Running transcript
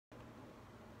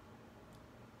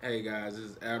Hey guys,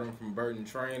 this is Adam from Burton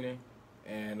Training,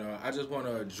 and I just want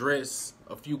to address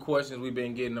a few questions we've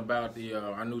been getting about the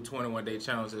our new 21-day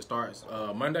challenge that starts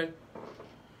Monday.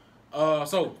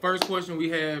 So first question we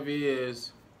have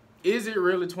is it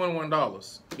really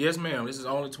 $21? Yes, ma'am. This is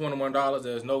only $21.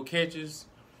 There's no catches.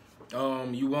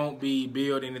 You won't be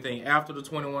billed anything after the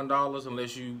 $21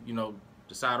 unless you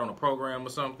decide on a program or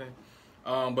something.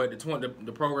 But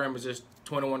the program is just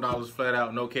 $21 flat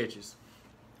out, no catches.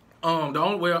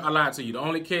 I lied to you. The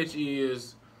only catch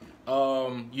is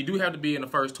you do have to be in the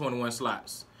first 21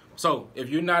 slots. So if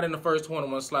you're not in the first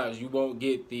 21 slots, you won't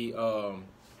get the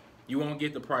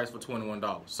price for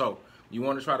 $21. So you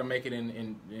want to try to make it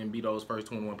in and be those first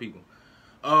 21 people.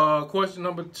 Question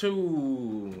number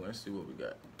 2. Let's see what we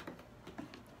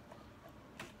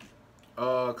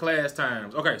got. Class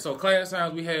times. Okay, so class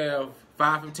times we have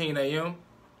 5:15 a.m.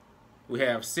 We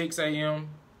have 6 a.m.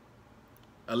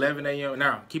 11 a.m.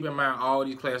 Now, keep in mind all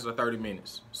these classes are 30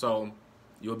 minutes. So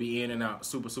you'll be in and out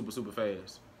super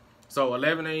fast. So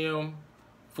 11 a.m.,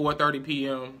 4:30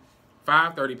 p.m.,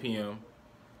 5:30 p.m.,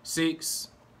 6,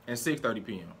 and 6:30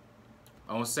 p.m.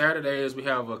 On Saturdays, we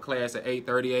have a class at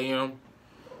 8:30 a.m.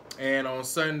 And on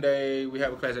Sunday, we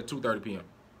have a class at 2:30 p.m.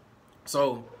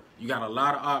 So you got a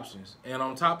lot of options. And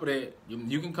on top of that,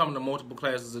 you can come to multiple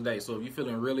classes a day. So if you're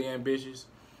feeling really ambitious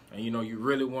and you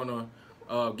really want to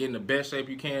get in the best shape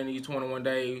you can in these 21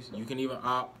 days, you can even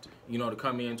opt, to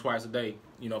come in twice a day,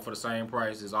 for the same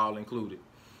price. It's all included.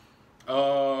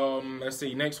 Let's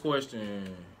see. Next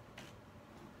question.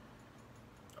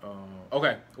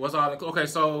 Okay. Okay,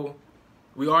 so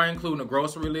we are including a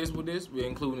grocery list with this. We're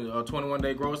including a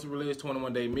 21-day grocery list,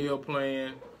 21-day meal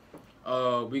plan.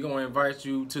 We're going to invite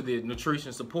you to the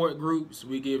nutrition support groups.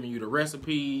 We're giving you the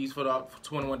recipes for the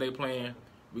 21-day plan.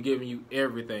 We're giving you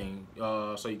everything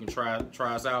so you can try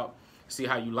us out, see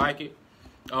how you like it.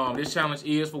 This challenge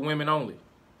is for women only.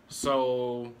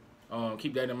 So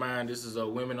keep that in mind. This is a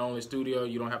women-only studio.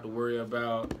 You don't have to worry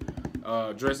about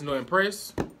dressing to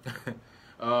impress.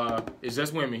 It's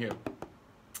just women here.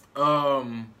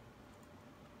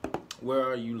 Where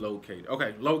are you located?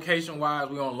 Okay, location-wise,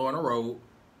 we're on Lorna Road.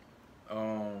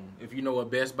 If you know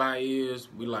what Best Buy is,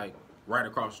 we like right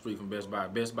across the street from Best Buy.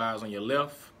 Best Buy is on your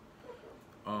left.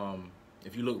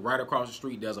 If you look right across the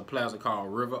street, there's a plaza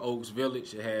called River Oaks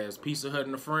Village. It has Pizza Hut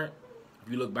in the front.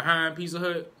 If you look behind Pizza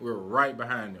Hut, we're right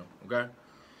behind them, okay?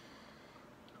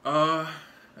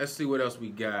 Let's see what else we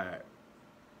got.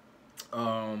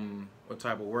 What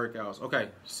type of workouts? Okay,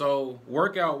 so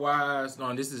workout-wise,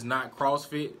 this is not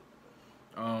CrossFit.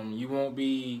 You won't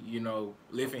be,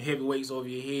 lifting heavy weights over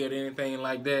your head or anything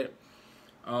like that.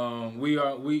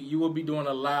 You will be doing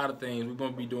a lot of things. We're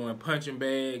going to be doing punching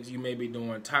bags. You may be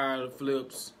doing tire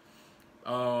flips.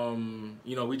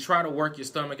 We try to work your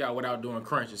stomach out without doing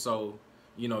crunches. So,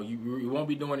 you won't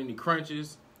be doing any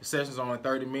crunches. The session's only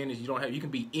 30 minutes. You can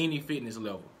be any fitness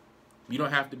level. You don't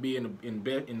have to be in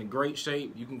the great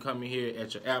shape. You can come in here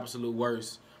at your absolute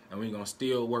worst, and we're going to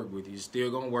still work with you. It's still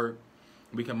going to work.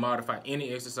 We can modify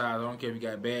any exercise. I don't care if you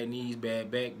got bad knees, bad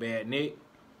back, bad neck.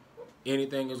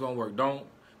 Anything is gonna work. Don't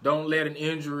let an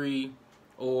injury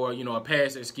or a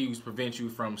past excuse prevent you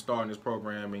from starting this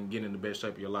program and getting in the best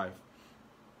shape of your life.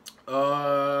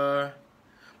 Also,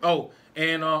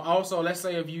 let's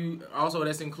say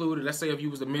that's included. Let's say if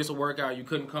you was to miss a workout, you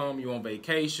couldn't come, you on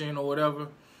vacation or whatever.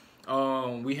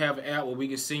 We have an app where we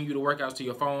can send you the workouts to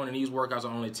your phone, and these workouts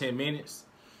are only 10 minutes.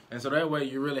 And so that way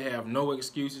you really have no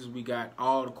excuses. We got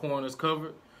all the corners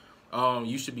covered.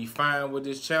 You should be fine with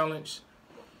this challenge.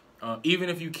 Even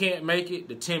if you can't make it,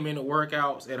 the 10-minute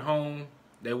workouts at home,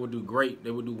 they will do great. They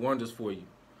will do wonders for you.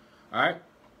 All right?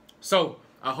 So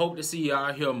I hope to see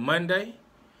y'all here Monday.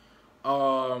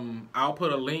 I'll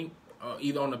put a link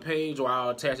either on the page or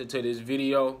I'll attach it to this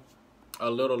video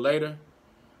a little later.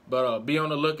 But be on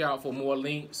the lookout for more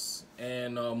links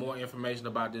and more information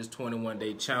about this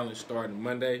 21-day challenge starting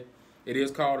Monday. It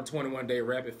is called a 21-day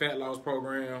rapid fat loss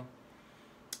program.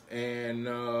 And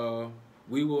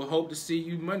we will hope to see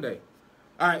you Monday.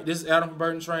 All right, this is Adam from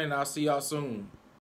Burton Training. I'll see y'all soon.